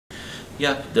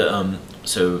Yeah,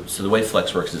 so the way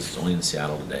Flex works is it's only in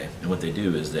Seattle today, and what they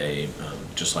do is they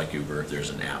just like Uber, there's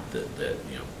an app that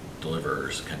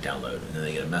deliverers can download, and then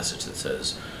they get a message that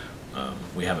says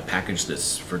we have a package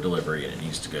that's for delivery and it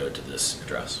needs to go to this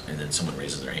address, and then someone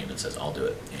raises their hand and says I'll do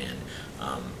it, and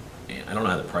I don't know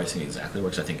how the pricing exactly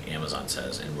works. I think Amazon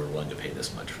says, and we're willing to pay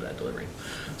this much for that delivery.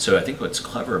 So I think what's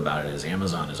clever about it is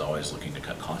Amazon is always looking to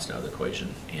cut cost out of the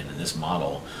equation, and in this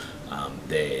model,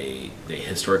 they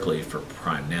historically for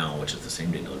Prime Now, which is the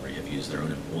same day delivery, have used their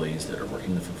own employees that are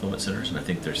working in the fulfillment centers, and I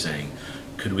think they're saying,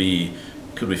 could we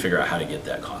figure out how to get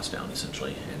that cost down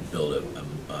essentially and build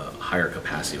a higher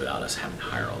capacity without us having to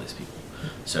hire all these people?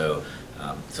 So,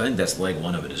 so I think that's leg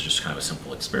one of it, is just kind of a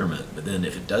simple experiment. But then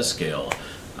if it does scale,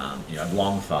 I've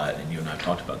long thought, and you and I have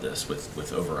talked about this,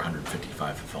 with over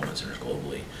 155 fulfillment centers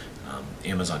globally,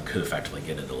 Amazon could effectively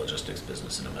get into the logistics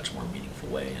business in a much more meaningful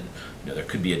way. And there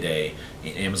could be a day,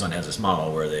 Amazon has this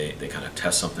model where they kind of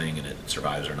test something and it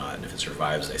survives or not, and if it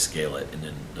survives, they scale it. And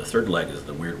then the third leg is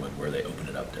the weird one where they open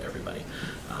it up to everybody.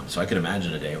 So I could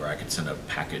imagine a day where I could send a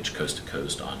package coast to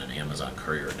coast on an Amazon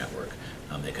courier network.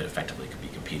 They could effectively be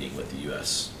competing with the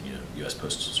U.S. U.S.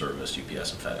 Postal Service,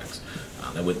 UPS, and FedEx.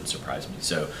 That wouldn't surprise me.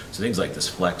 So things like this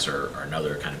Flex are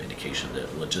another kind of indication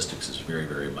that logistics is very,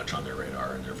 very much on their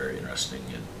radar, and they're very interested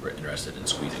in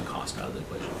squeezing cost out of the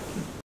equation.